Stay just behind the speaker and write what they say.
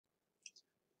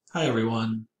Hi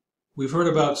everyone. We've heard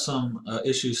about some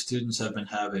issues students have been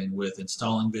having with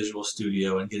installing Visual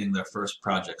Studio and getting their first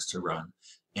projects to run.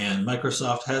 And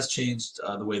Microsoft has changed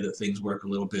the way that things work a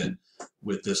little bit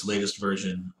with this latest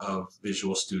version of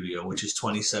Visual Studio, which is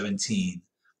 2017.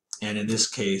 And in this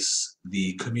case,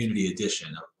 the Community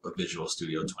Edition of Visual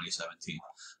Studio 2017.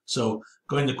 So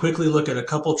going to quickly look at a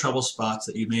couple trouble spots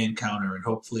that you may encounter, and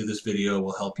hopefully this video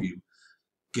will help you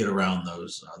get around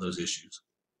those issues.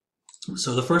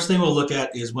 So the first thing we'll look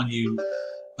at is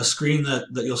a screen that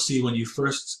you'll see when you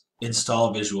first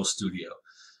install Visual Studio.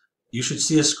 You should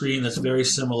see a screen that's very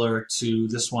similar to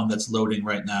this one that's loading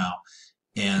right now.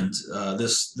 And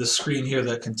this screen here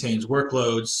that contains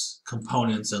workloads,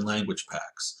 components, and language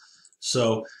packs.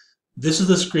 So this is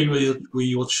the screen where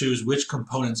you will choose which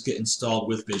components get installed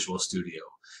with Visual Studio.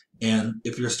 And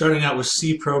if you're starting out with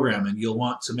C programming, you'll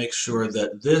want to make sure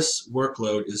that this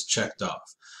workload is checked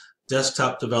off.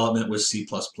 Desktop development with C++.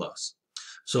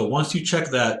 So once you check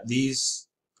that, these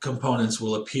components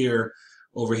will appear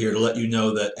over here to let you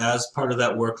know that as part of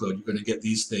that workload, you're going to get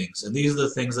these things. And these are the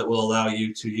things that will allow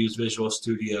you to use Visual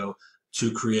Studio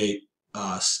to create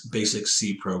basic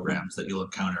C programs that you'll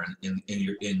encounter in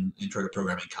Intro to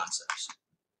Programming Concepts.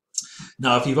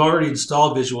 Now, if you've already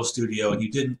installed Visual Studio and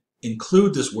you didn't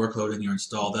include this workload in your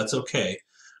install, that's okay.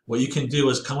 What you can do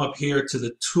is come up here to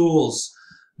the Tools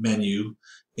menu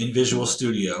in Visual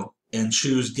Studio and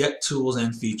choose Get Tools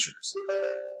and Features.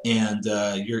 And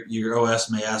your OS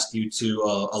may ask you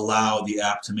to allow the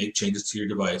app to make changes to your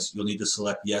device. You'll need to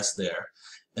select Yes there.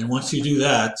 And once you do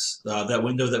that, that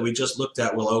window that we just looked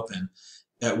at will open,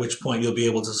 at which point you'll be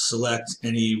able to select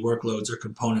any workloads or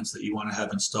components that you want to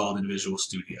have installed in Visual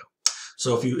Studio.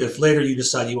 So if later you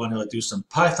decide you want to do some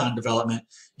Python development,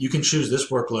 you can choose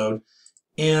this workload.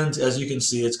 And as you can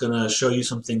see, it's going to show you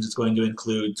some things it's going to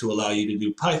include to allow you to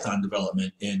do Python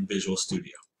development in Visual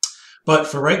Studio. But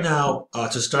for right now,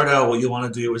 to start out, what you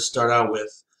want to do is start out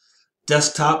with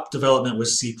desktop development with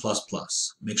C++.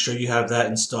 Make sure you have that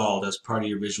installed as part of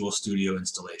your Visual Studio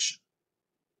installation.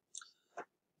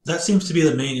 That seems to be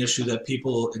the main issue that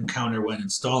people encounter when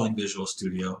installing Visual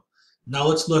Studio. Now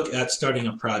let's look at starting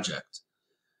a project.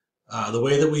 The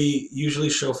way that we usually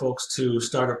show folks to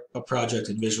start a project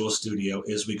in Visual Studio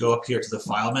is we go up here to the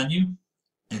File menu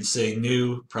and say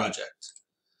New Project.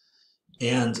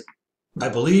 And I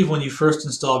believe when you first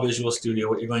install Visual Studio,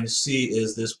 what you're going to see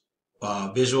is this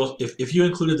if you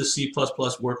included the C++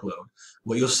 workload,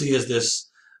 what you'll see is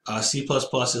this C++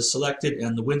 is selected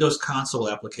and the Windows Console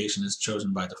application is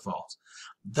chosen by default.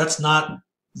 That's not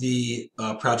the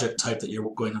project type that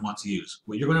you're going to want to use.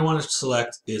 What you're going to want to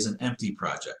select is an empty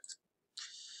project.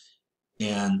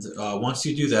 And once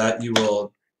you do that, you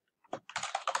will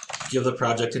give the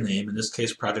project a name, in this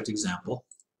case, Project Example.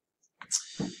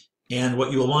 And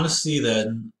what you will want to see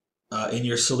then in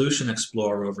your Solution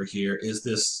Explorer over here is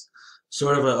this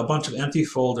sort of a bunch of empty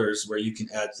folders where you can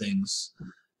add things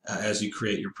as you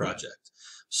create your project.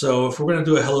 So if we're going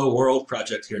to do a Hello World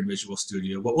project here in Visual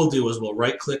Studio, what we'll do is we'll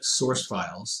right-click Source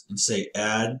Files and say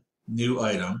Add New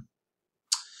Item.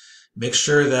 Make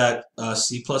sure that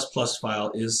C++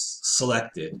 file is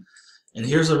selected. And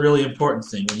here's a really important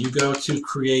thing. When you go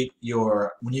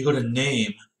to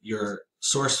name your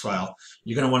source file,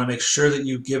 you're going to want to make sure that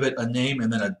you give it a name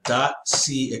and then a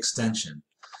 .c extension.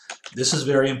 This is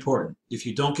very important. If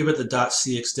you don't give it the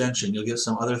 .c extension, you'll get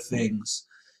some other things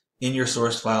in your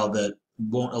source file that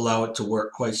won't allow it to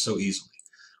work quite so easily.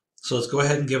 So let's go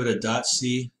ahead and give it a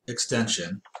 .c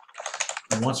extension.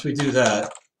 And once we do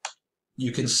that,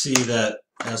 you can see that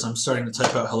as I'm starting to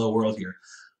type out Hello World here,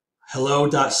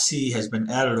 hello.c has been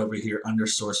added over here under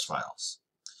source files.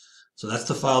 So that's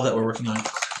the file that we're working on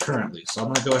currently. So I'm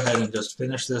going to go ahead and just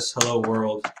finish this Hello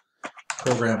World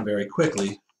program very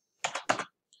quickly,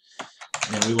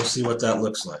 and we will see what that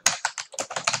looks like.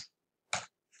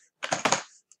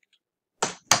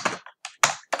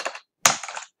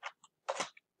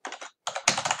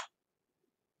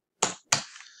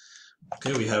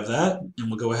 Okay, we have that,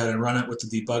 and we'll go ahead and run it with the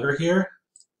debugger here.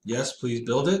 Yes, please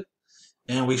build it.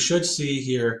 And we should see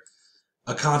here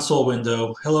a console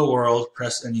window, Hello World,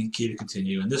 press any key to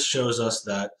continue. And this shows us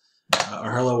that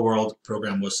our Hello World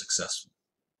program was successful.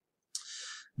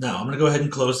 Now, I'm going to go ahead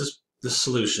and close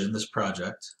this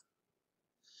project.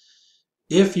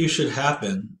 If you should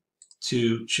happen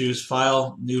to choose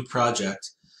File, New Project,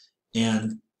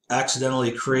 and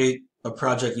accidentally create a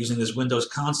project using this Windows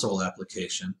Console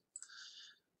application,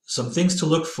 some things to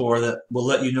look for that will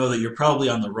let you know that you're probably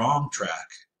on the wrong track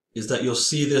is that you'll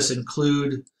see this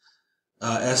include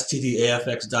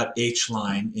stdafx.h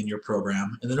line in your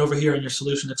program. And then over here in your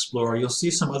Solution Explorer, you'll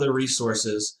see some other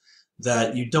resources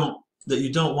that you don't that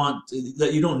you don't want,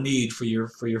 that you don't need for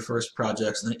your first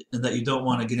projects, and that you don't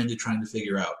want to get into trying to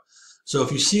figure out. So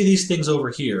if you see these things over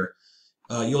here,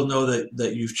 you'll know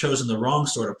that you've chosen the wrong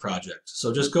sort of project.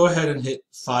 So just go ahead and hit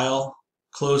File,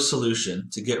 Close Solution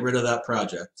to get rid of that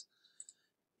project,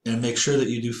 and make sure that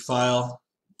you do File,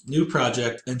 New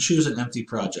Project, and choose an empty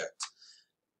project.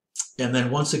 And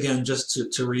then once again, just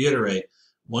to reiterate,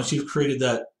 once you've created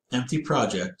that empty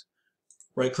project,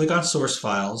 right-click on Source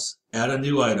Files, add a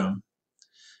new item.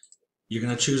 You're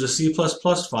going to choose a C++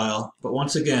 file, but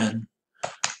once again,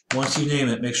 once you name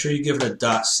it, make sure you give it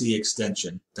a .c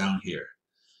extension down here.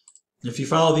 If you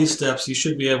follow these steps, you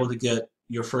should be able to get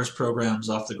your first programs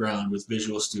off the ground with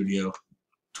Visual Studio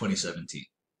 2017.